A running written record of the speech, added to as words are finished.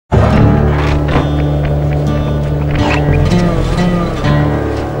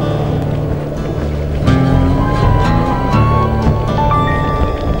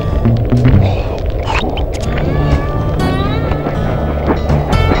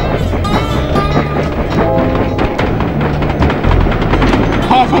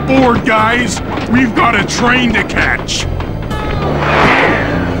aboard, guys! We've got a train to catch!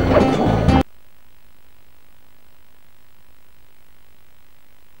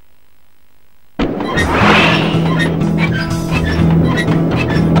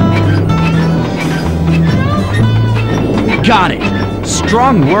 Got it!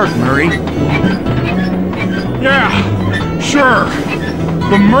 Strong work, Murray. Yeah, sure.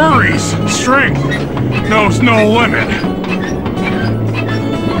 But Murray's strength knows no limit.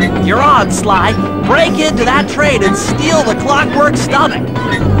 You're on, Sly. Break into that train and steal the Clockwork Stomach.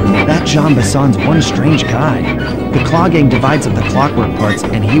 That Jean Besson's one strange guy. The Claw Gang divides up the clockwork parts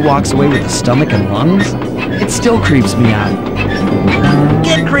and he walks away with the stomach and lungs? It still creeps me out.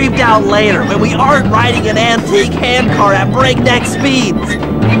 Get creeped out later when we aren't riding an antique handcar at breakneck speeds.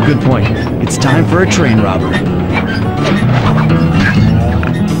 Good point. It's time for a train robbery.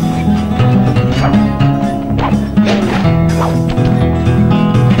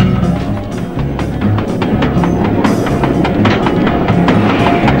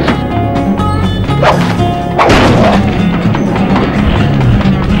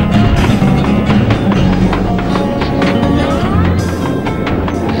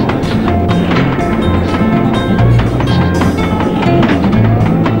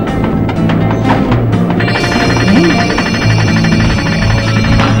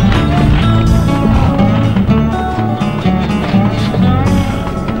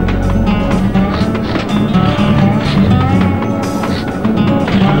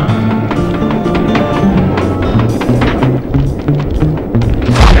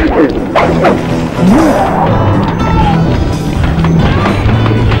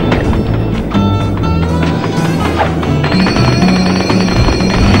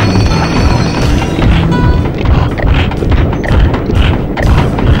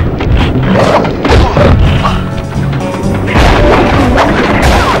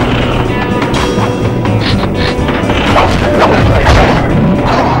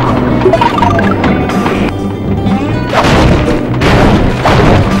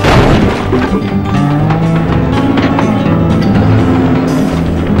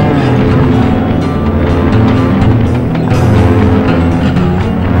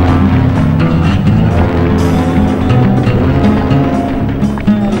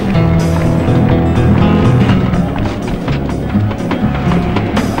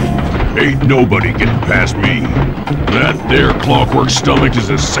 Ain't nobody getting past me. That there Clockwork Stomach is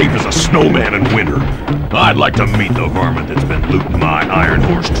as safe as a snowman in winter. I'd like to meet the varmint that's been looting my Iron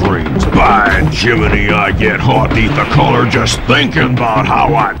Horse trains. By Jiminy, I get hot neath the collar just thinking about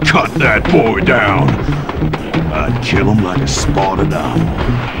how I'd cut that boy down. I'd kill him like a spotted owl.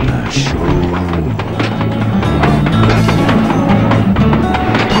 I sure would.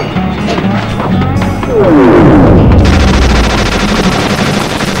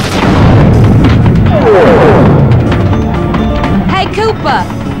 Hey, Cooper!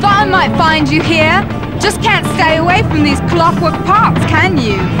 Thought I might find you here. Just can't stay away from these clockwork parts, can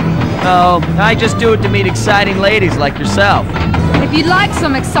you? Oh, I just do it to meet exciting ladies like yourself. If you'd like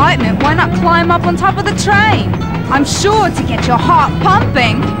some excitement, why not climb up on top of the train? I'm sure to get your heart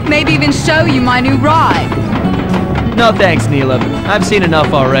pumping. Maybe even show you my new ride. No thanks, Neyla. I've seen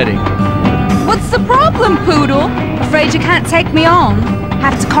enough already. What's the problem, Poodle? Afraid you can't take me on?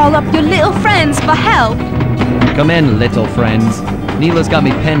 Have to call up your little friends for help? Come in, little friends. Neyla's got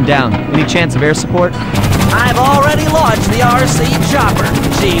me pinned down. Any chance of air support? I've already launched the RC chopper.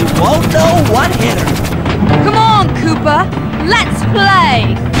 She won't know what hit her. Come on, Cooper. Let's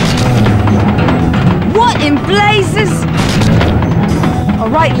play. What in blazes? All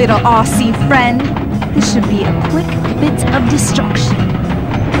right, little RC friend. This should be a quick bit of destruction.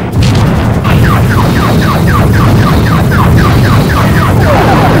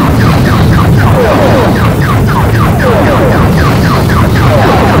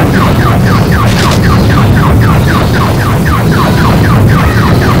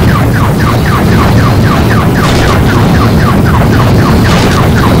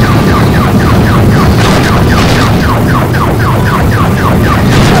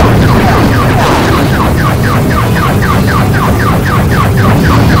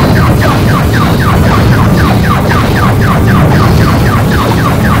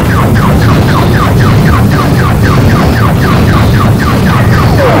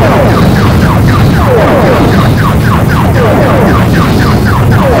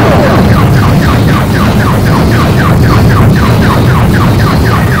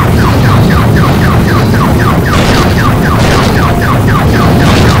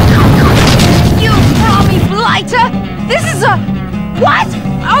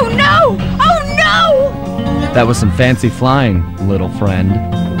 That was some fancy flying, little friend.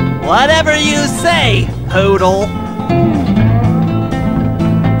 Whatever you say, Poodle.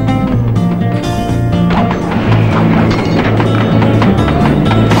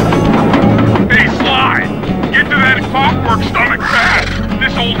 Hey, Sly! Get to that clockwork stomach fast!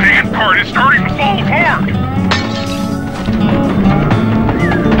 This old handcart is starting to fall apart!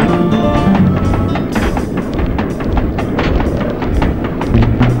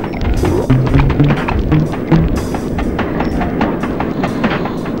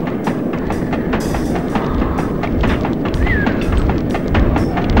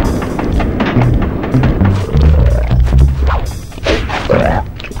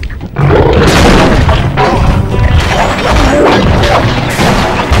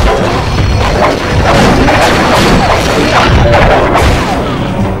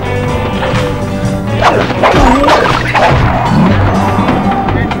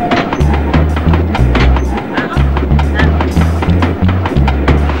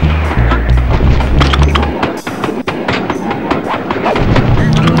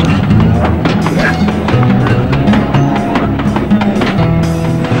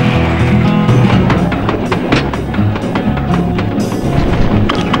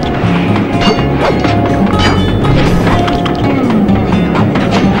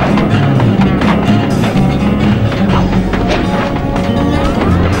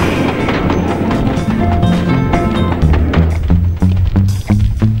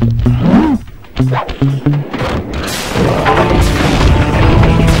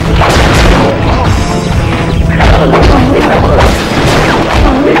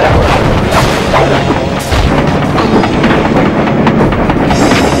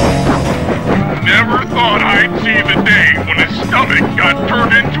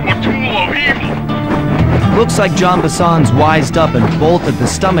 Looks like John Basson's wised up and bolted the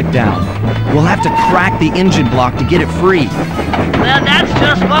stomach down. We'll have to crack the engine block to get it free. Then that's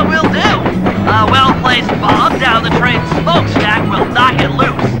just what we'll do. A well-placed bomb down the train's smokestack will knock it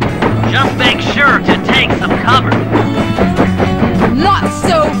loose. Just make sure to take some cover. Not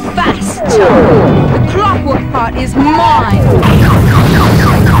so fast! The clockwork part is mine!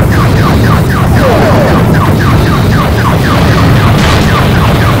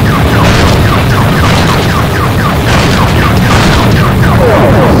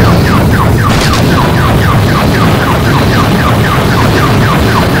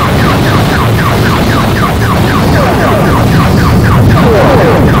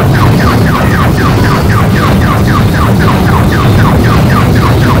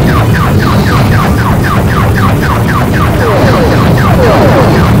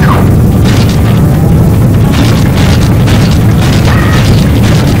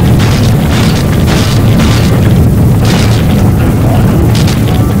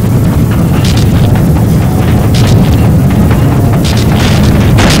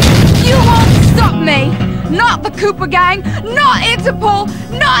 Cooper gang, not Interpol,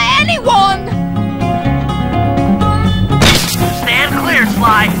 not anyone! Stand clear,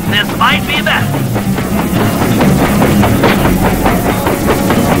 Sly. This might be best.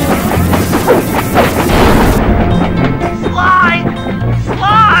 Sly!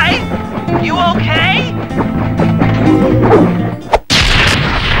 Sly! You okay?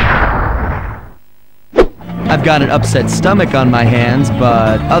 I've got an upset stomach on my hands,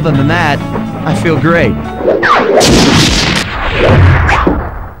 but other than that, I feel great.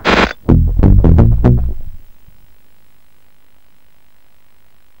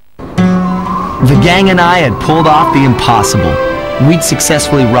 The gang and I had pulled off the impossible. We'd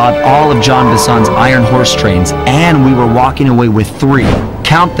successfully robbed all of John Basson's iron horse trains, and we were walking away with 3,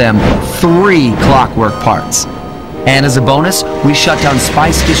 count them, 3 clockwork parts. And as a bonus, we shut down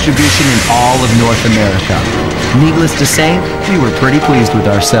spice distribution in all of North America. Needless to say, we were pretty pleased with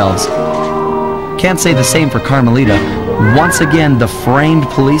ourselves. Can't say the same for Carmelita. Once again, the framed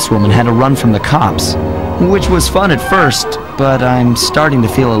policewoman had to run from the cops. Which was fun at first, but I'm starting to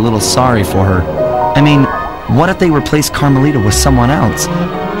feel a little sorry for her. I mean, what if they replaced Carmelita with someone else?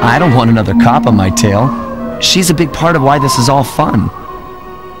 I don't want another cop on my tail. She's a big part of why this is all fun.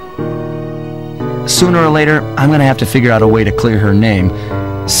 Sooner or later, I'm gonna have to figure out a way to clear her name.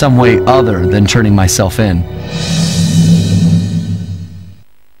 Some way other than turning myself in.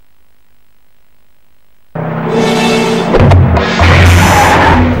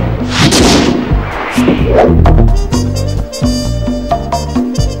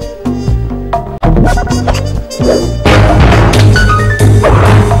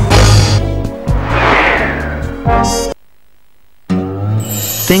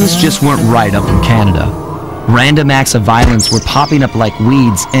 Things just weren't right up in Canada. Random acts of violence were popping up like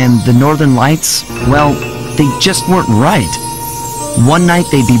weeds, and the Northern Lights, well, they just weren't right. One night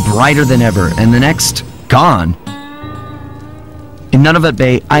they'd be brighter than ever, and the next, gone. In Nunavut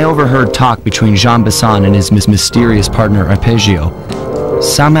Bay, I overheard talk between Jean Besson and his mysterious partner Arpeggio.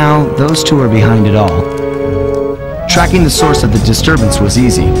 Somehow, those two are behind it all. Tracking the source of the disturbance was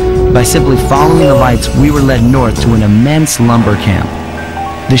easy. By simply following the lights, we were led north to an immense lumber camp.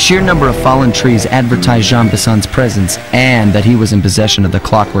 The sheer number of fallen trees advertised Jean Besson's presence and that he was in possession of the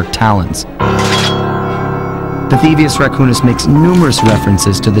clockwork talons. The Thieves Raccoonus makes numerous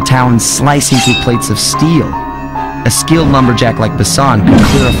references to the talons slicing through plates of steel. A skilled lumberjack like Besson could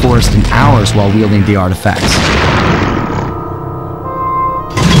clear a forest in hours while wielding the artifacts.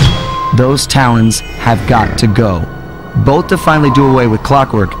 Those talons have got to go, both to finally do away with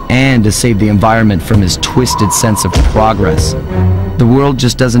clockwork and to save the environment from his twisted sense of progress. The world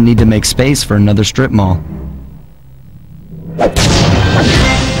just doesn't need to make space for another strip mall.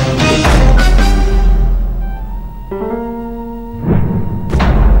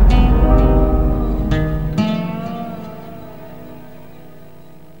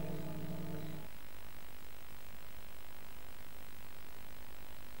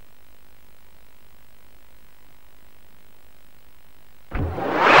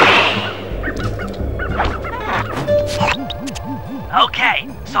 Okay,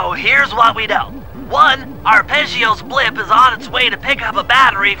 so here's what we know. 1, Arpeggio's blip is on its way to pick up a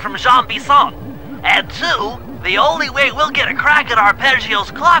battery from Jean Besson. And 2, the only way we'll get a crack at Arpeggio's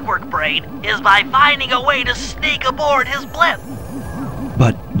clockwork brain is by finding a way to sneak aboard his blip.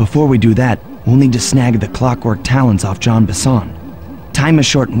 But before we do that, we'll need to snag the clockwork talons off Jean Besson. Time is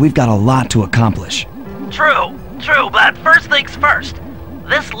short and we've got a lot to accomplish. True, but first things first.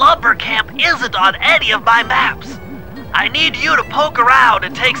 This lumber camp isn't on any of my maps. I need you to poke around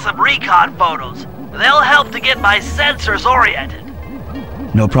and take some recon photos. They'll help to get my sensors oriented.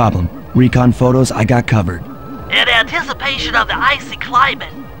 No problem. Recon photos I got covered. In anticipation of the icy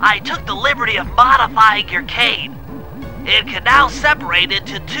climate, I took the liberty of modifying your cane. It can now separate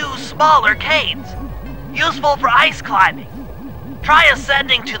into 2 smaller canes, useful for ice climbing. Try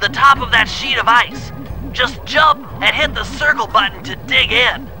ascending to the top of that sheet of ice. Just jump and hit the circle button to dig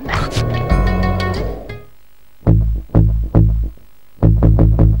in.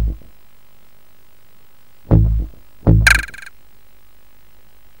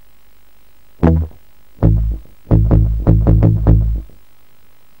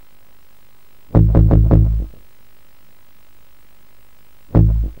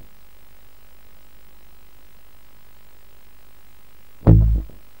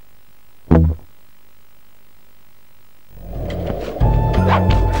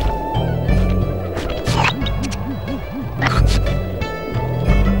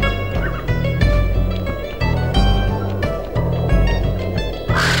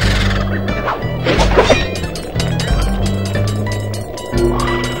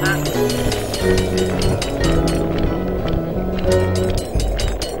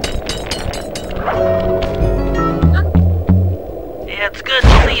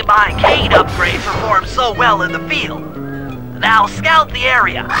 My cane upgrade performed so well in the field. Now scout the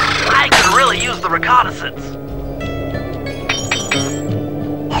area. I could really use the reconnaissance.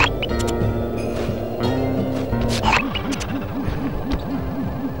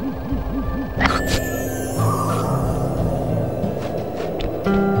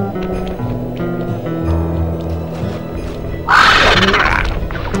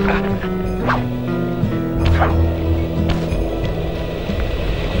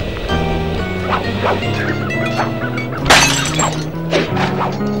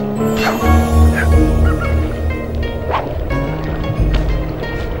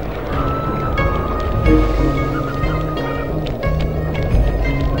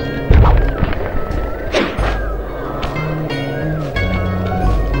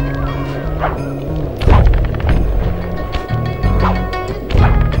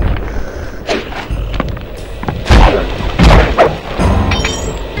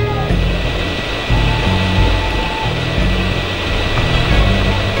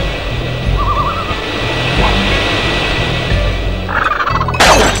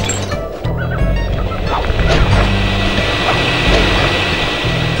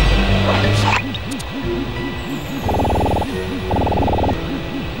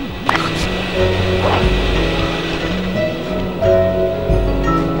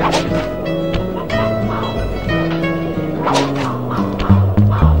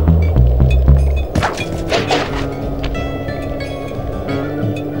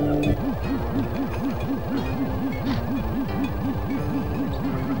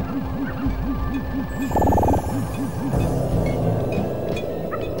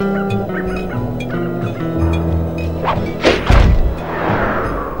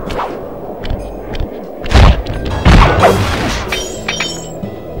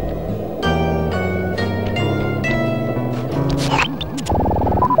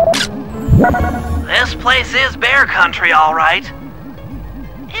 place is bear country, all right.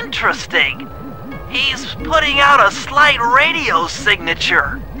 Interesting. He's putting out a slight radio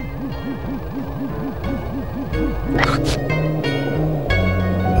signature.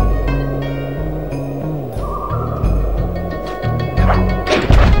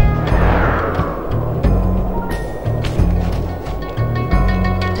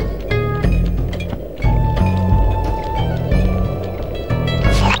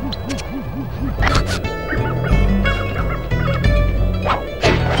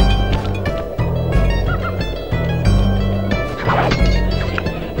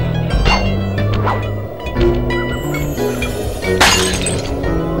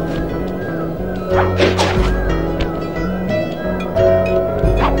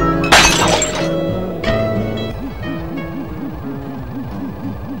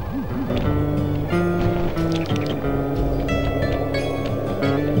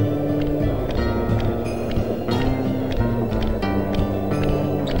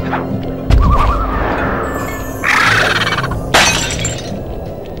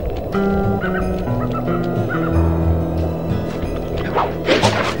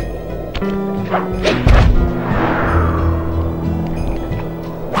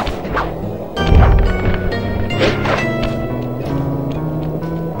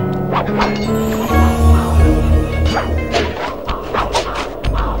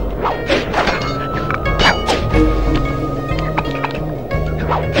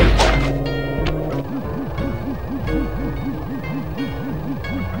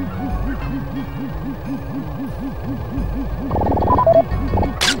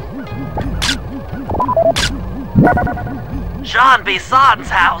 Jean Bison's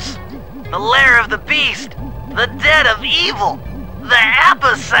house. The lair of the beast. The den of evil. The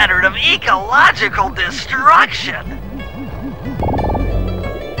epicenter of ecological destruction.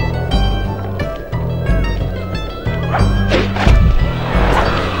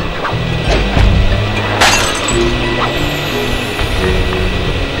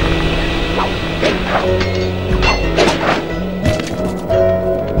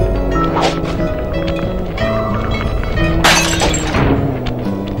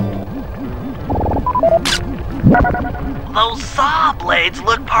 Those saw blades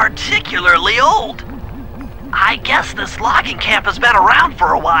look particularly old. I guess this logging camp has been around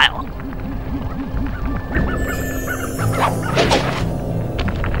for a while.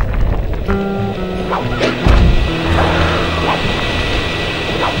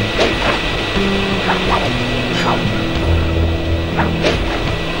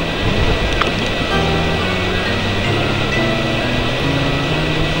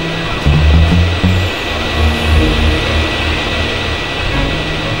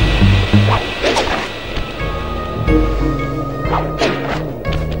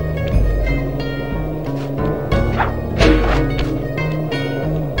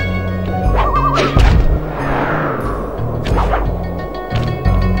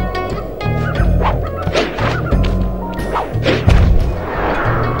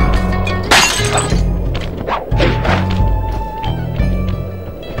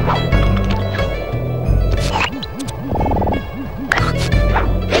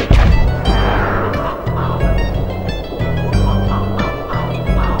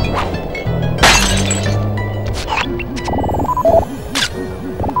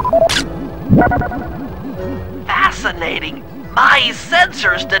 Fascinating. My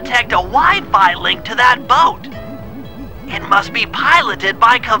sensors detect a Wi-Fi link to that boat. It must be piloted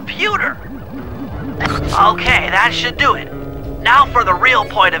by computer. Okay, that should do it. Now for the real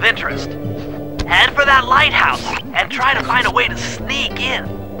point of interest. Head for that lighthouse and try to find a way to sneak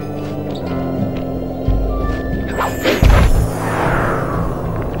in.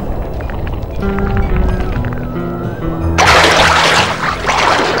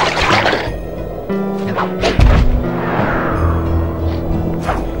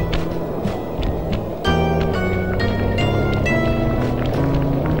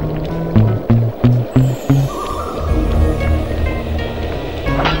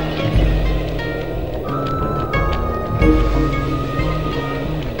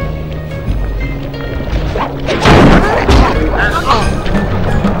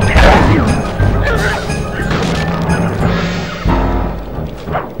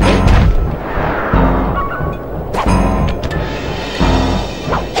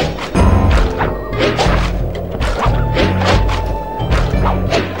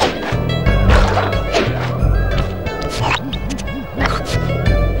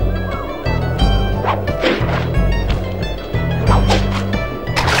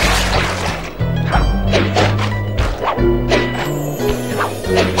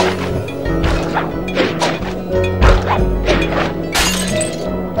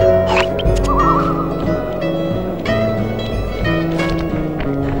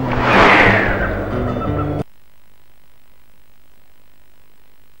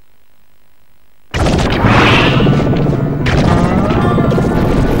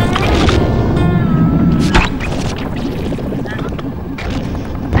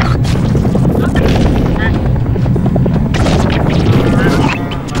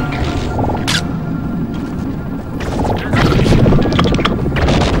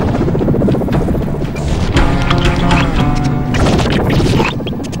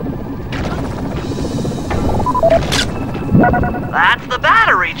 the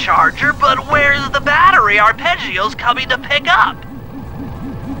battery charger, but where's the battery arpeggios coming to pick up?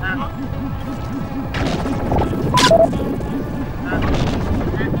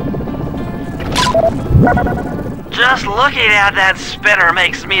 Just looking at that spinner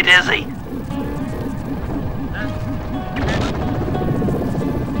makes me dizzy.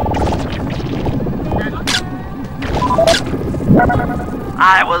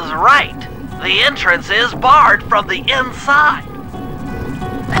 I was right. The entrance is barred from the inside.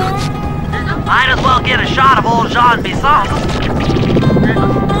 Might as well get a shot of old Jean Bisson.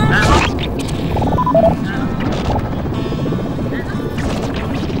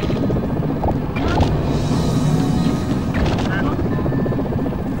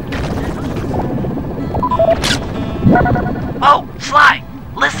 Oh, Sly,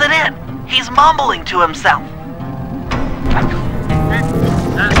 listen in. He's mumbling to himself.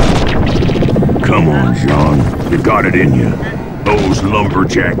 Come on, John. You got it in you. Those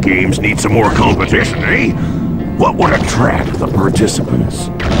lumberjack games need some more competition, eh? What would attract the participants?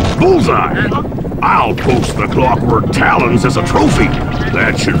 Bullseye! I'll post the clockwork talons as a trophy.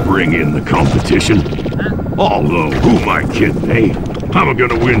 That should bring in the competition. Although, who am I kidding, eh? I'm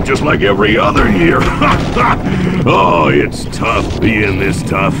gonna win just like every other year. Oh, it's tough being this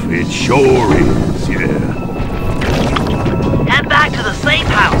tough. It sure is, yeah. Head back to the safe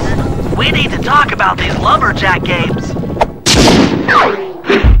house. We need to talk about these lumberjack games.